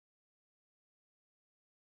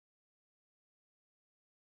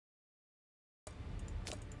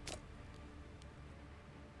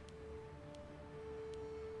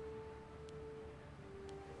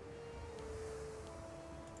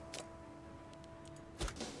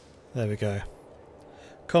There we go.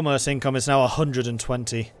 Commerce income is now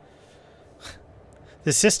 120.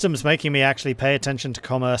 This system's making me actually pay attention to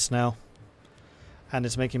commerce now. And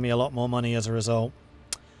it's making me a lot more money as a result.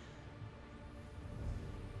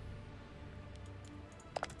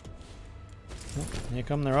 Oh, here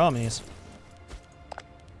come their armies.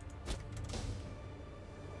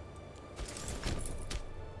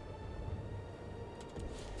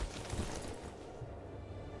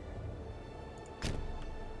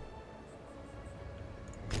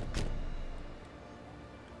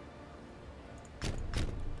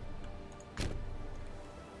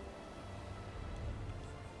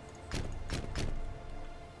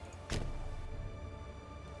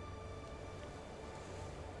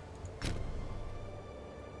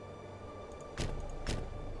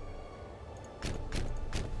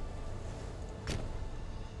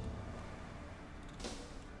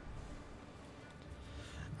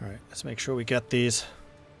 Alright, let's make sure we get these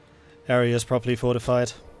areas properly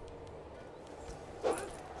fortified.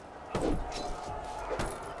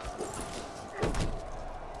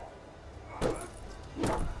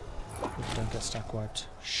 Don't get stack wiped.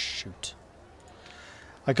 Shoot.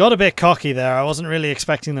 I got a bit cocky there. I wasn't really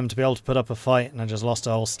expecting them to be able to put up a fight, and I just lost a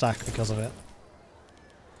whole stack because of it.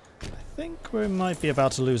 I think we might be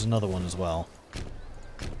about to lose another one as well.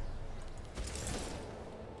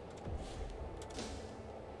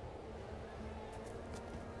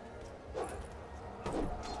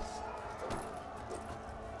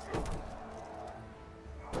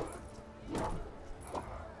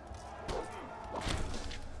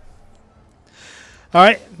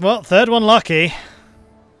 Alright, well, third one lucky.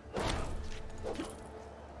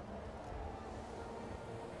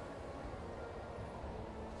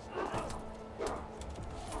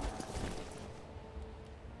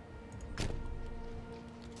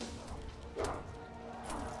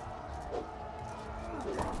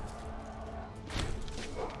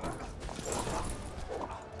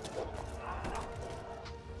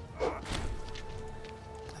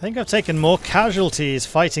 I think I've taken more casualties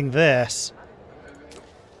fighting this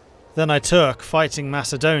than I took fighting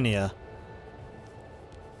Macedonia.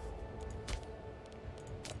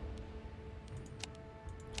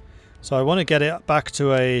 So I want to get it back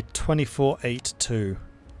to a 24-8-2.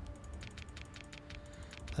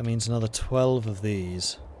 That means another 12 of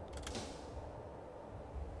these.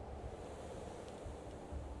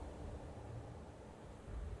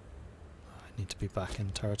 I need to be back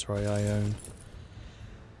in territory I own.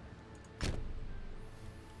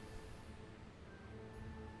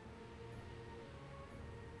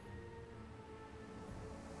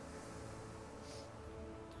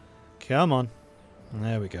 Come on.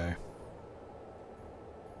 There we go.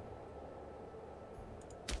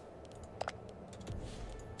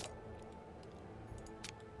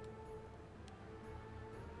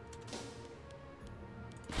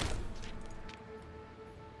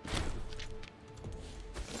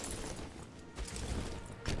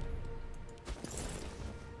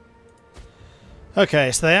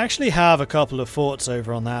 Okay, so they actually have a couple of forts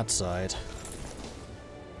over on that side.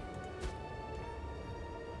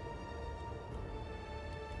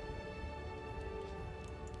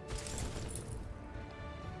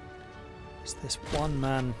 This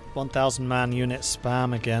 1,000 man unit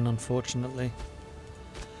spam again, unfortunately.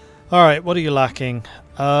 Alright, what are you lacking?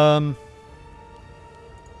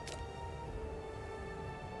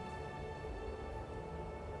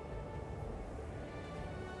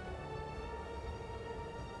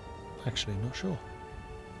 Actually, not sure.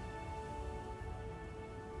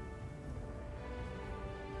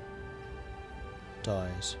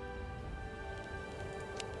 Dies.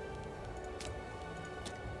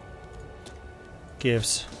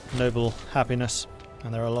 Gives noble happiness,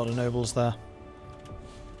 and there are a lot of nobles there.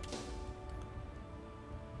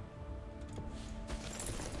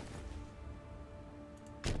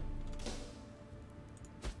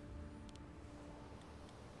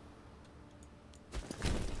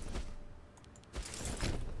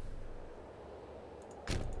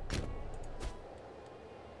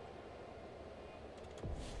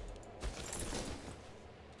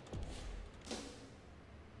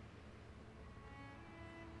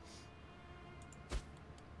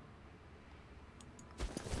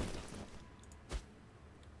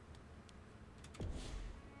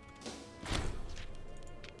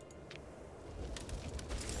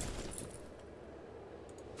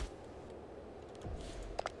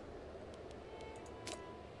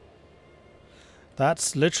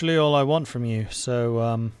 That's literally all I want from you, so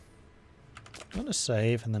I'm going to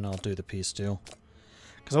save and then I'll do the peace deal.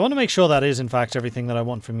 Because I want to make sure that is in fact everything that I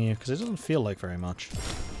want from you, because it doesn't feel like very much.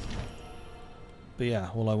 But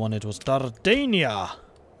yeah, all I wanted was Dardania,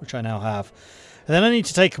 which I now have. And then I need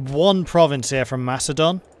to take one province here from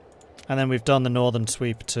Macedon, and then we've done the northern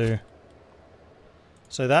sweep too.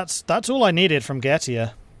 So that's all I needed from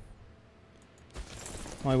Getia.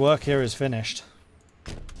 My work here is finished.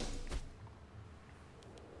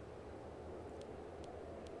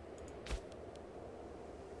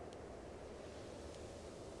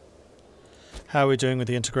 How are we doing with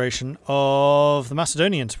the integration of the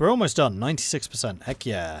Macedonians? We're almost done. 96%. Heck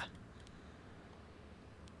yeah.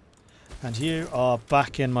 And you are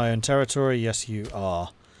back in my own territory. Yes, you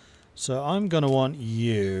are. So I'm going to want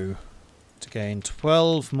you to gain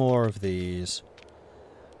 12 more of these.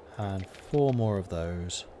 And 4 more of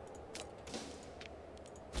those.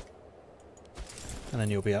 And then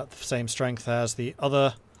you'll be at the same strength as the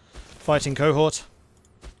other fighting cohort.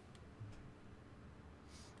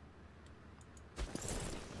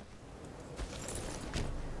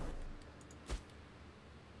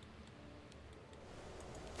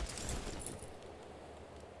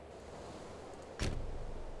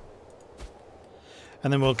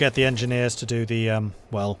 And then we'll get the engineers to do the,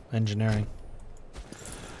 well, engineering.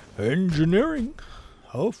 Engineering.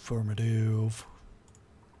 Affirmative.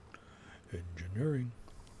 Engineering.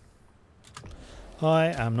 I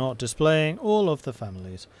am not displaying all of the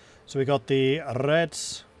families. So we got the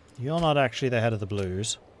Reds. You're not actually the head of the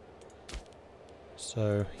Blues.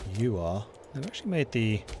 So you are. They've actually made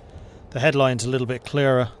the headlines a little bit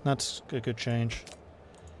clearer. That's a good change.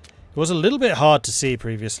 It was a little bit hard to see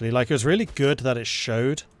previously. Like, it was really good that it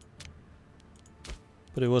showed.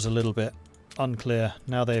 But it was a little bit unclear.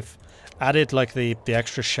 Now they've added, like, the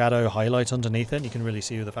extra shadow highlight underneath it, and you can really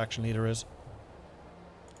see who the faction leader is.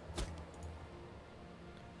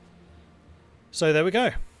 So there we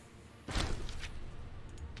go.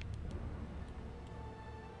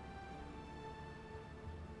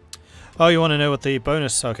 Oh, you want to know what the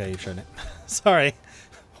bonus... Okay, you've shown it. Sorry.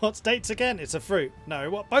 What states again? It's a fruit. No,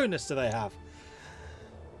 what bonus do they have?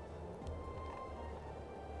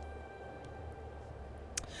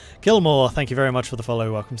 Gilmore, thank you very much for the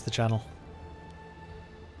follow. Welcome to the channel.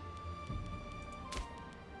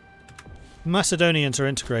 Macedonians are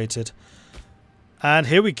integrated. And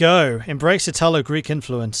here we go. Embrace Italo-Greek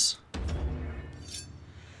influence.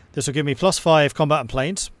 This will give me +5 combat and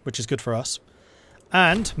planes, which is good for us.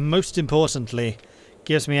 And, most importantly,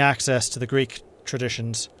 gives me access to the Greek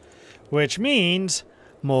traditions, which means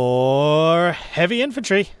more heavy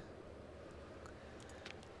infantry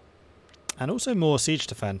and also more siege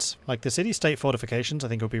defense. Like the city-state fortifications I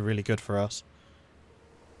think will be really good for us.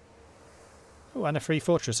 Oh, and a free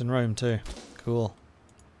fortress in Rome too. Cool.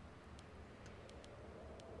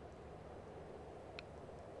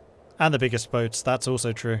 And the biggest boats, that's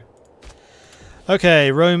also true.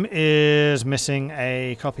 Okay, Rome is missing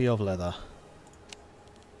a copy of leather.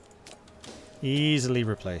 Easily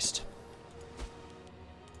replaced.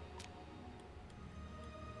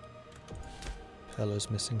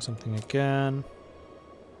 Pella's missing something again.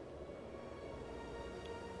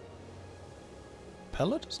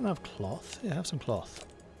 Pella doesn't have cloth. Yeah, have some cloth.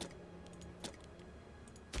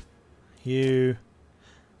 You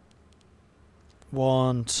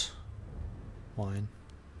want wine.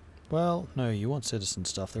 Well, no, you want citizen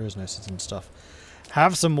stuff. There is no citizen stuff.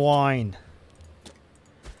 Have some wine.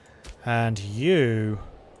 And you...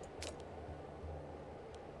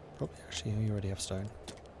 Probably actually you already have stone.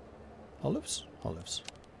 Olives? Olives.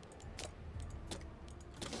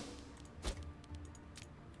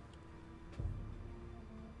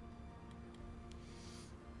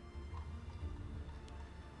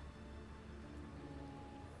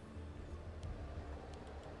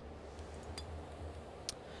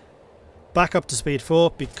 Back up to speed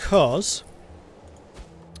 4 because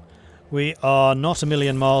we are not a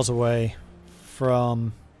million miles away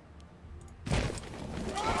from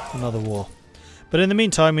another war. But in the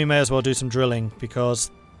meantime, we may as well do some drilling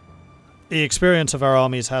because the experience of our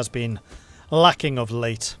armies has been lacking of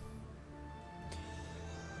late.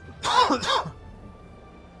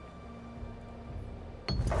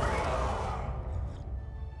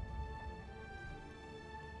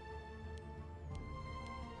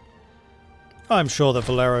 I'm sure that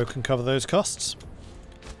Valero can cover those costs.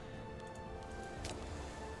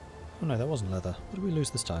 Oh no, that wasn't leather. What did we lose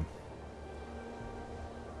this time?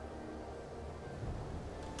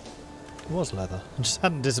 It was leather. It just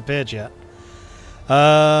hadn't disappeared yet.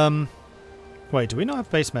 Wait, do we not have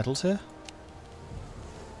base metals here?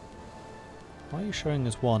 Why are you showing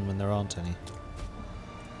us one when there aren't any?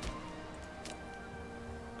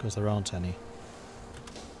 Because there aren't any.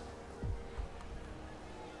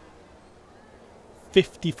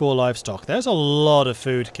 54 livestock. There's a lot of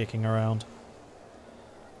food kicking around.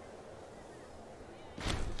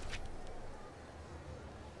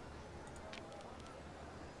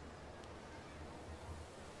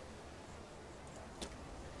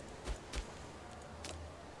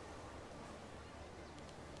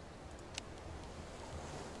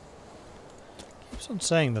 keeps on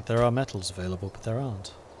saying that there are metals available, but there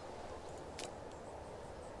aren't.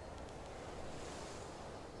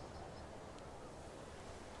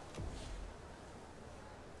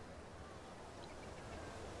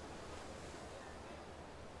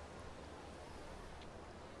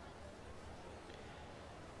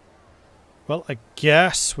 Well, I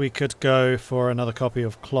guess we could go for another copy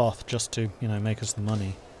of cloth just to, you know, make us the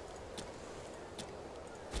money.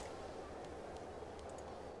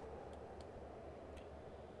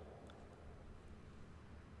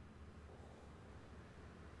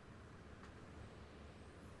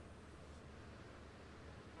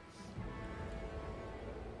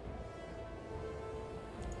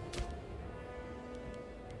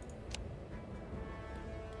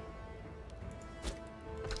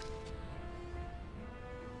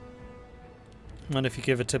 And if you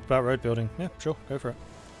give a tip about road building, yeah, sure, go for it.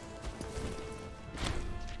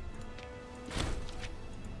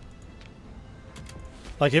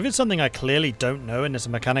 Like, if it's something I clearly don't know and it's a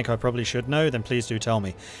mechanic I probably should know, then please do tell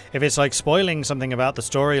me. If it's like spoiling something about the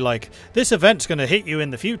story, like, this event's going to hit you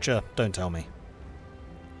in the future, don't tell me.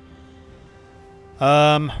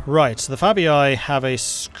 Right, so the Fabii have a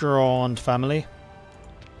scrawny family.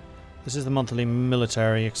 This is the monthly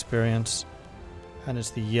military experience. And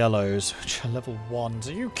it's the yellows, which are level 1s.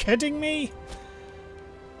 Are you kidding me?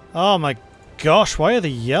 Oh my gosh, why are the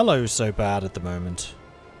yellows so bad at the moment?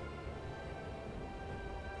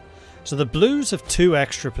 So the blues have 2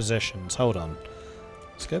 extra positions. Hold on.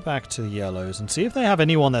 Let's go back to the yellows and see if they have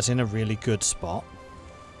anyone that's in a really good spot.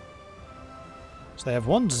 So they have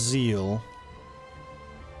 1 zeal.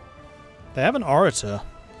 They have an orator.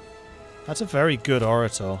 That's a very good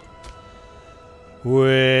orator.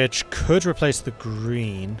 Which could replace the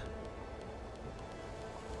green.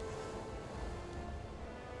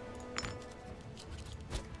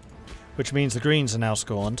 Which means the greens are now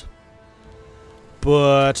scorned.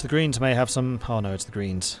 But the greens may have some... Oh no, it's the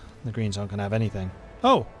greens. The greens aren't going to have anything.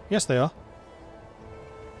 Oh, yes they are.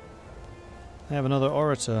 They have another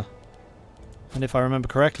orator. And if I remember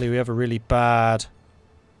correctly, we have a really bad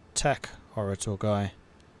tech orator guy.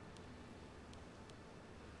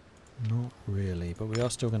 Not really, but we are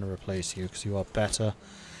still going to replace you because you are better.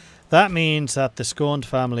 That means that the scorned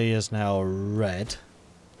family is now red.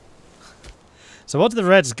 So what do the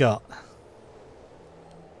reds got?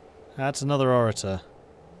 That's another orator.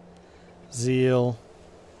 Zeal.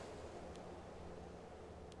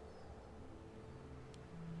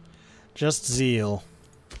 Just zeal.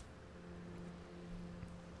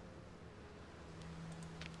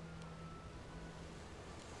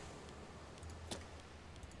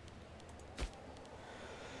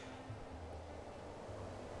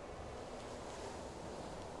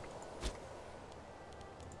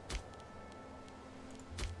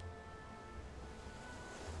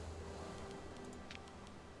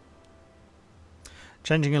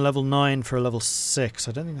 Changing a level 9 for a level 6.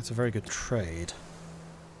 I don't think that's a very good trade.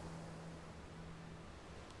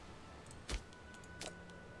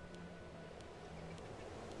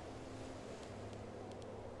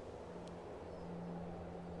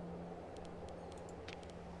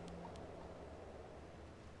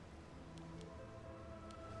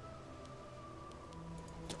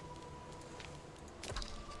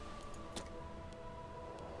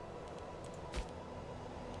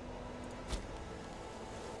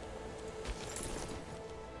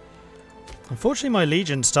 Unfortunately, my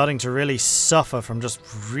legion's starting to really suffer from just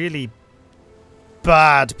really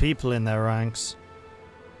bad people in their ranks.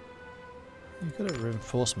 You've got a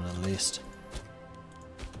reinforcement at least.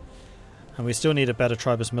 And we still need a better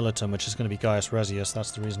Tribus Militum, which is going to be Gaius Resius.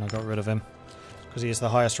 That's the reason I got rid of him. Because he is the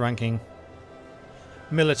highest ranking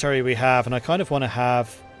military we have, and I kind of want to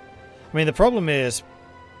have... I mean, the problem is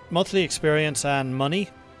monthly experience and money.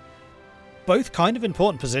 Both kind of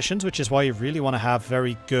important positions, which is why you really want to have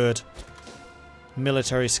very good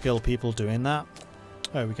military skill people doing that.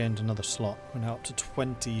 Oh, we gained another slot. We're now up to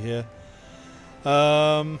 20 here.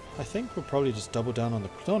 I think we'll probably just double down on the...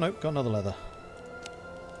 Oh no, got another leather.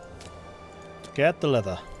 Get the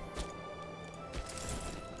leather.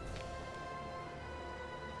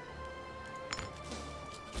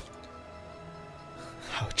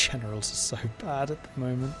 Our generals are so bad at the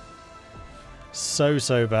moment.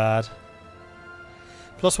 So bad.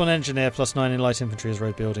 +1 engineer, +9 in light infantry as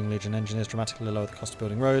road building. Legion engineers dramatically lower the cost of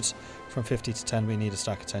building roads. From 50 to 10 we need a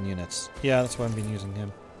stack of 10 units. Yeah, that's why I've been using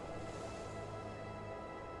him.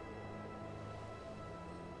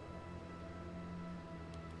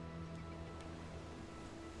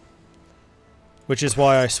 Which is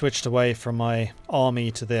why I switched away from my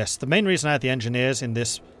army to this. The main reason I had the engineers in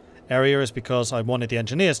this area is because I wanted the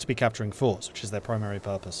engineers to be capturing forts, which is their primary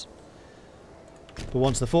purpose. But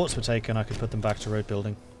once the forts were taken, I could put them back to road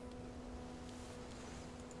building.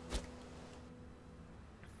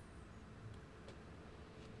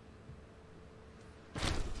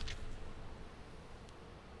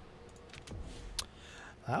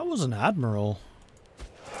 That was an admiral.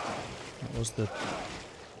 That was the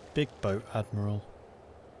big boat admiral.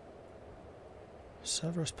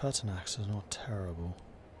 Severus Pertinax is not terrible.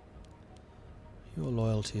 Your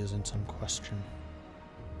loyalty is in some question.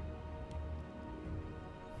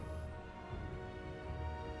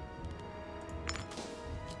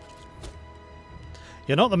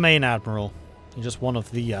 You're not the main admiral. You're just one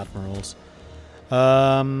of the admirals.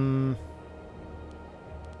 Don't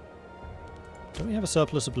we have a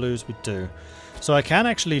surplus of blues? We do. So I can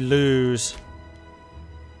actually lose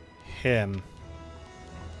him.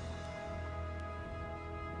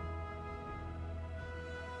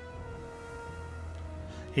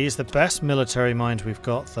 He's the best military mind we've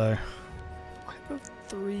got, though. I have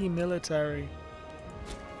 3 military.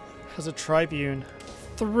 Has a tribune.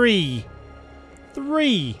 3!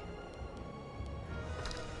 3!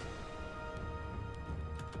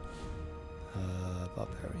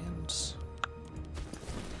 Barbarians.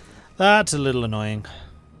 That's a little annoying.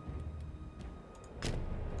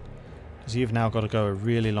 Because you've now got to go a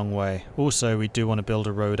really long way. Also, we do want to build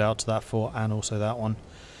a road out to that fort and also that one.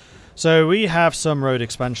 So we have some road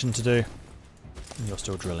expansion to do. And you're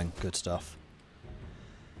still drilling. Good stuff.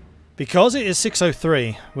 Because it is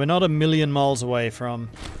 603, we're not a million miles away from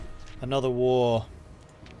another war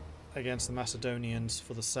against the Macedonians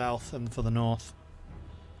for the south and for the north.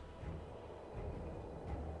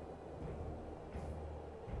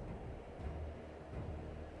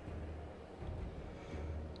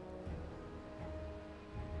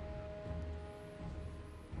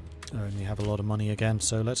 I only have a lot of money again,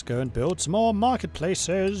 so let's go and build some more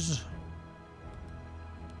marketplaces.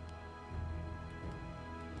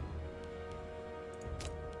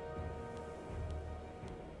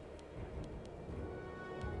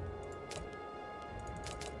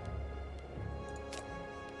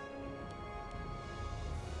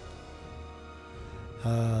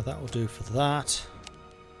 That will do for that.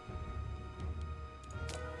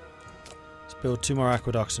 Let's build 2 more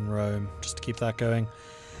aqueducts in Rome, just to keep that going.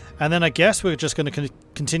 And then I guess we're just going to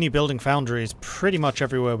continue building foundries pretty much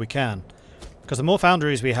everywhere we can. Because the more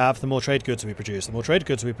foundries we have, the more trade goods we produce. The more trade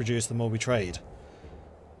goods we produce, the more we trade.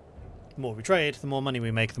 The more we trade, the more money we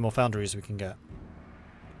make, the more foundries we can get.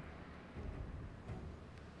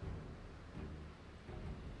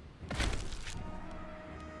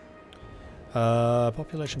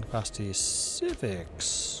 Population capacity,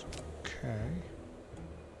 civics. Okay.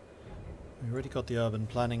 We already got the urban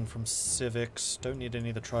planning from civics. Don't need any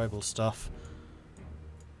of the tribal stuff.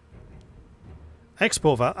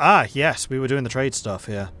 Export value. Ah, yes, we were doing the trade stuff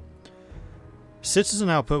here. Citizen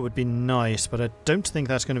output would be nice, but I don't think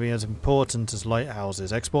that's going to be as important as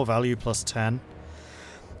lighthouses. Export value plus 10.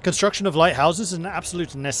 Construction of lighthouses is an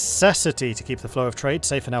absolute necessity to keep the flow of trade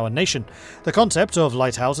safe in our nation. The concept of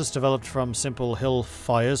lighthouses developed from simple hill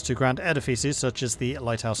fires to grand edifices such as the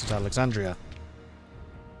lighthouse at Alexandria.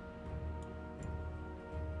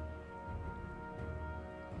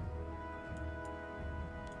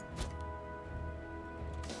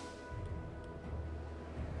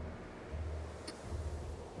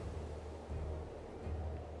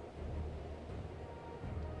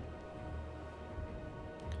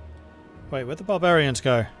 Wait, where'd the barbarians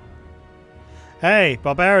go? Hey,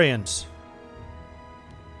 barbarians!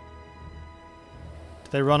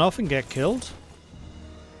 Did they run off and get killed?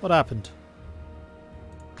 What happened?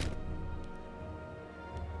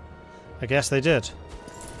 I guess they did.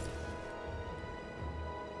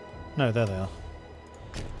 No, there they are.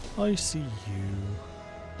 I see you.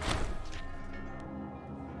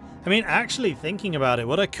 I mean, actually thinking about it,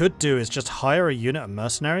 what I could do is just hire a unit of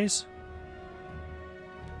mercenaries.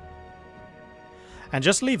 And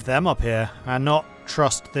just leave them up here and not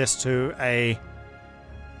trust this to a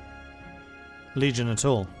legion at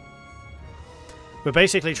all. We're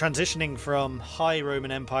basically transitioning from high Roman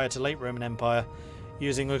Empire to late Roman Empire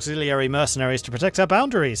using auxiliary mercenaries to protect our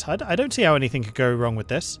boundaries. I don't see how anything could go wrong with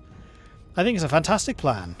this. I think it's a fantastic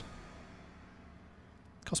plan.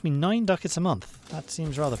 It cost me 9 ducats a month. That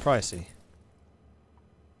seems rather pricey.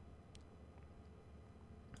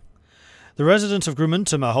 The residents of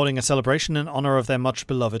Grumentum are holding a celebration in honour of their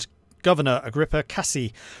much-beloved Governor Agrippa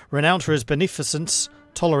Cassi, renowned for his beneficence,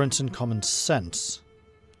 tolerance and common sense.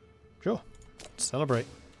 Sure, let's celebrate.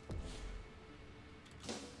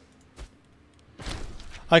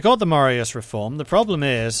 I got the Marius reform. The problem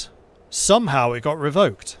is, somehow it got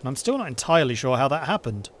revoked, and I'm still not entirely sure how that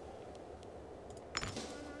happened.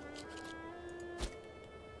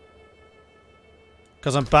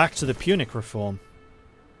 Because I'm back to the Punic reform.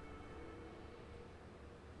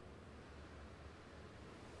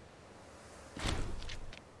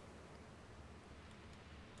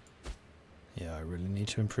 Yeah, I really need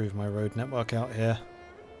to improve my road network out here.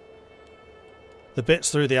 The bits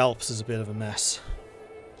through the Alps is a bit of a mess.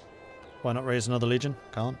 Why not raise another legion?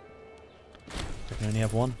 Can't. I can only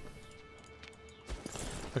have one.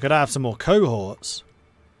 I could have some more cohorts.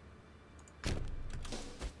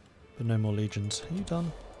 But no more legions. Are you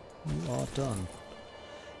done? You are done.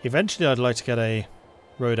 Eventually I'd like to get a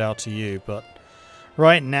road out to you, but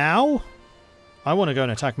right now I want to go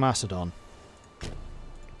and attack Macedon.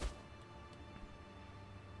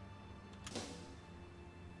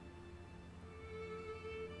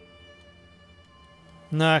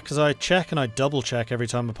 Nah, because I check and I double check every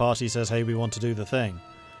time a party says, hey, we want to do the thing.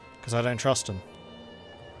 Because I don't trust them.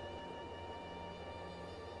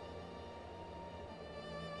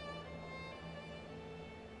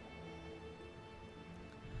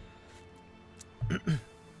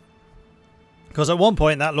 Because at one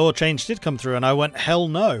point that law change did come through and I went, hell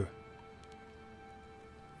no.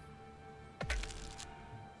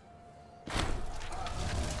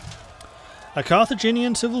 A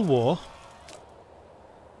Carthaginian civil war.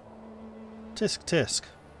 Tisk tisk.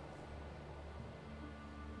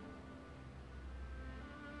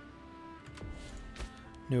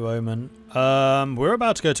 New Omen. We're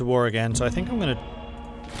about to go to war again, so I think I'm going to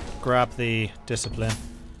grab the discipline.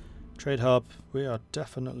 Trade hub. We are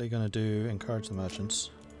definitely going to do encourage the merchants.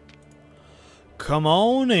 Come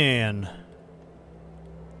on in.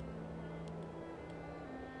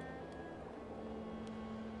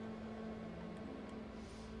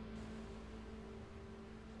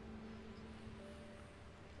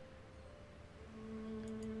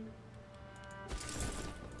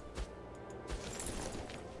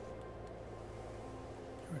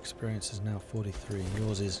 Your experience is now 43.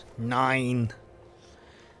 Yours is 9.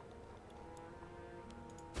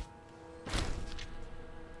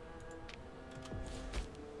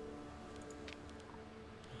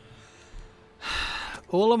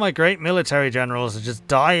 All of my great military generals are just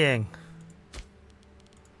dying.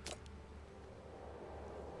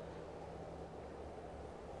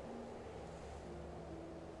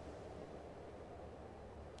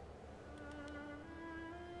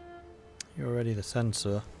 You're already the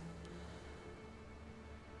censor.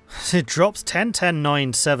 It drops 10, 10,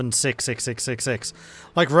 9, 7, 6, 6, 6, 6, 6.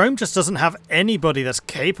 Like, Rome just doesn't have anybody that's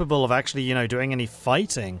capable of actually, you know, doing any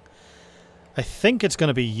fighting. I think it's going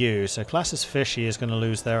to be you, so Classis Fishy is going to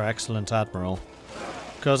lose their excellent admiral.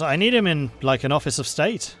 Because I need him in, like, an office of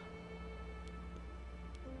state.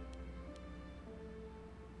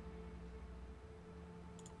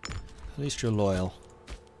 At least you're loyal.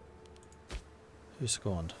 Who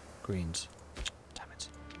scorned? Greens. Damn it.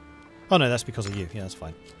 Oh no, that's because of you. Yeah, that's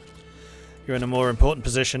fine. You're in a more important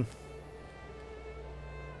position.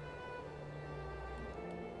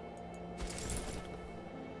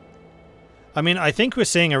 I mean, I think we're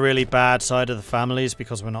seeing a really bad side of the families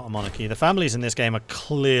because we're not a monarchy. The families in this game are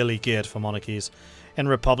clearly geared for monarchies. In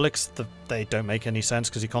republics, they don't make any sense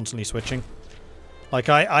because you're constantly switching. Like,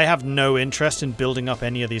 I have no interest in building up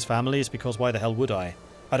any of these families because why the hell would I?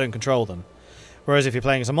 I don't control them. Whereas if you're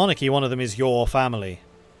playing as a monarchy, one of them is your family.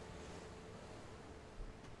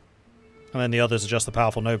 And then the others are just the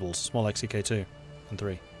powerful nobles. It's more like CK2 and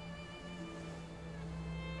 3.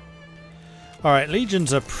 Alright,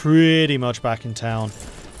 legions are pretty much back in town.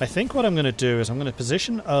 I think what I'm going to do is I'm going to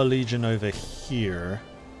position a legion over here.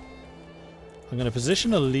 I'm going to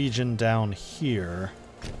position a legion down here.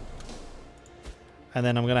 And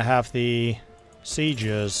then I'm going to have the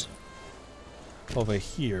siegers over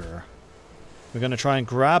here. We're going to try and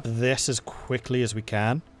grab this as quickly as we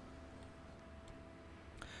can.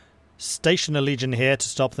 Station a legion here to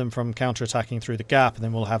stop them from counterattacking through the gap, and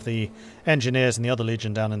then we'll have the engineers and the other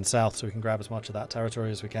legion down in the south so we can grab as much of that territory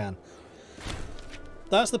as we can.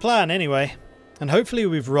 That's the plan anyway, and hopefully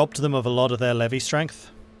we've robbed them of a lot of their levy strength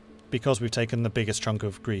because we've taken the biggest chunk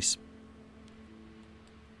of Greece.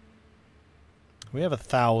 We have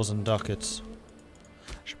 1,000 ducats.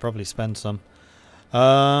 Should probably spend some.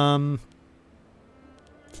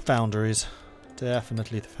 Foundries.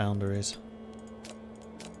 Definitely the foundries.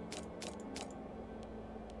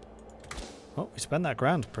 Oh, we spend that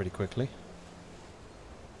ground pretty quickly.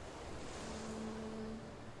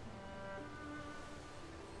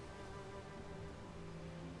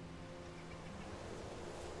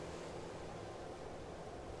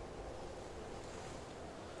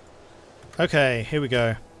 Okay, here we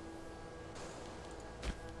go.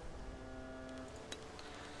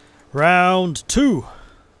 Round 2.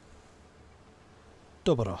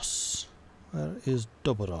 Dobros. Where is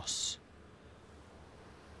Dobros?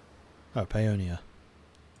 Oh, Paeonia.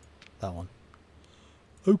 That one.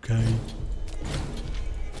 Okay.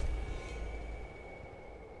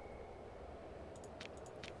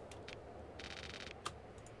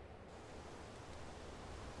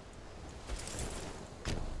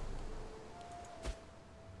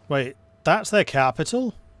 Wait, that's their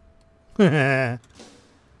capital? Alright,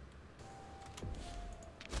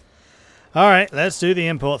 let's do the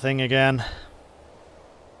import thing again.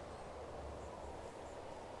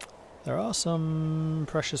 There are some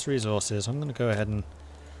precious resources. I'm going to go ahead and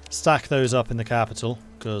stack those up in the capital,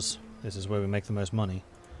 because this is where we make the most money.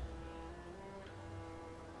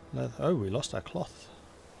 Oh, we lost our cloth.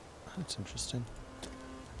 That's interesting.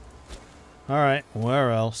 Alright,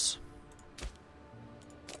 where else?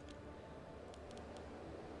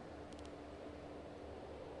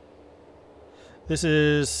 This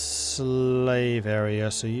is slave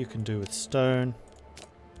area, so you can do with stone.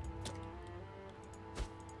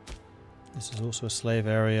 This is also a slave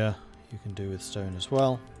area. You can do with stone as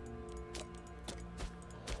well.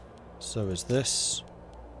 So is this.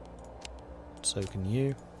 So can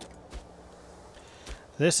you.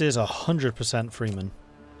 This is 100% freeman.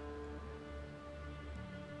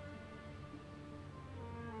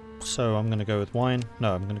 So I'm going to go with wine.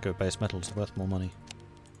 No, I'm going to go base metals. They're worth more money.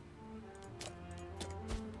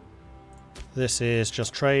 This is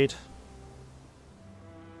just trade.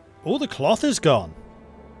 Oh, the cloth is gone.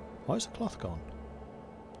 Why is the cloth gone?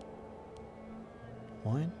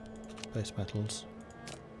 Wine, base metals.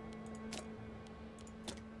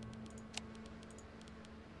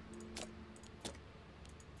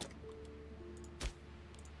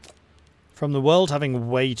 From the world having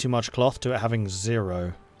way too much cloth to it having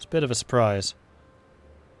 0. It's a bit of a surprise.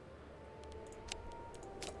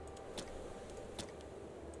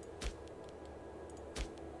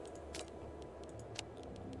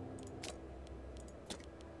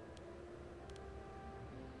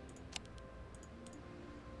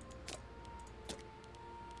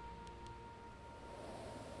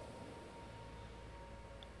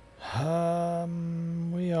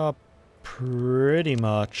 We are pretty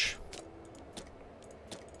much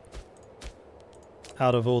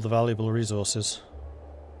out of all the valuable resources.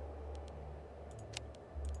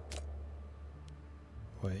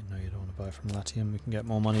 Wait, no, you don't want to buy from Latium. We can get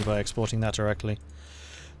more money by exporting that directly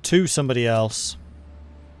to somebody else.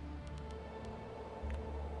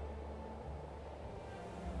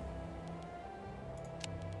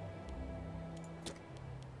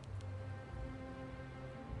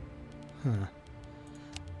 Huh.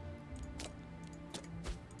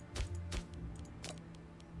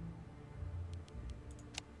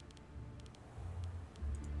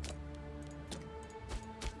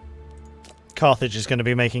 Carthage is going to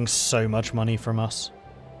be making so much money from us.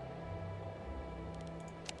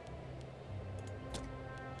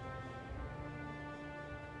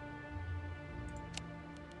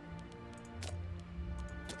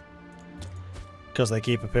 Because they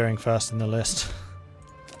keep appearing first in the list.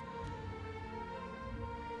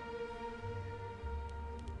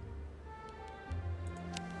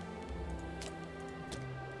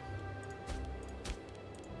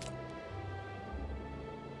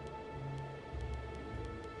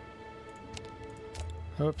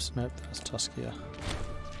 Oops, nope, that's Tuskia.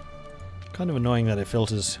 Kind of annoying that it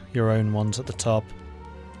filters your own ones at the top.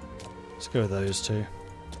 Let's go with those two.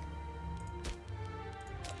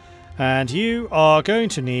 And you are going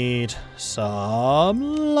to need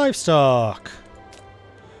some livestock.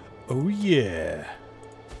 Oh yeah.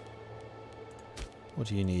 What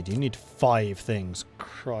do you need? You need 5 things.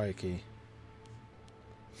 Crikey.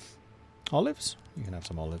 Olives? You can have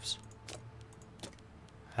some olives.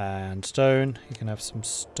 And stone, you can have some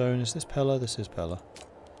stone. Is this Pella? This is Pella.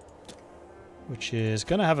 Which is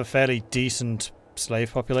going to have a fairly decent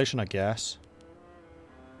slave population, I guess.